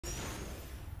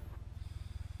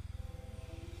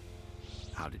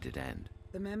How did it end?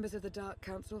 The members of the Dark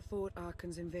Council fought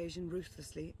Archon's invasion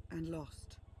ruthlessly and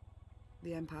lost.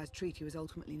 The Empire's treaty was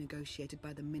ultimately negotiated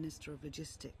by the Minister of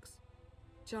Logistics.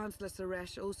 Chancellor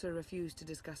Suresh also refused to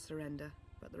discuss surrender,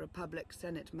 but the Republic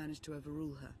Senate managed to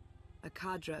overrule her. A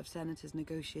cadre of senators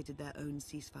negotiated their own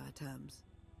ceasefire terms.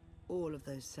 All of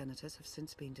those senators have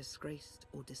since been disgraced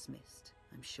or dismissed.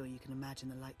 I'm sure you can imagine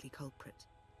the likely culprit.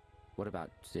 What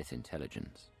about Sith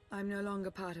intelligence? I'm no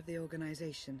longer part of the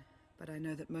organization, but I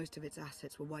know that most of its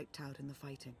assets were wiped out in the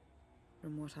fighting.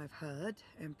 From what I've heard,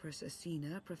 Empress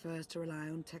Asina prefers to rely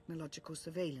on technological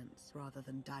surveillance rather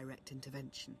than direct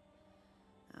intervention.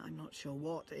 I'm not sure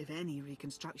what, if any,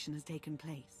 reconstruction has taken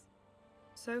place.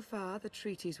 So far, the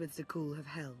treaties with Zakul have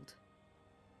held.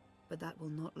 But that will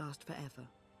not last forever.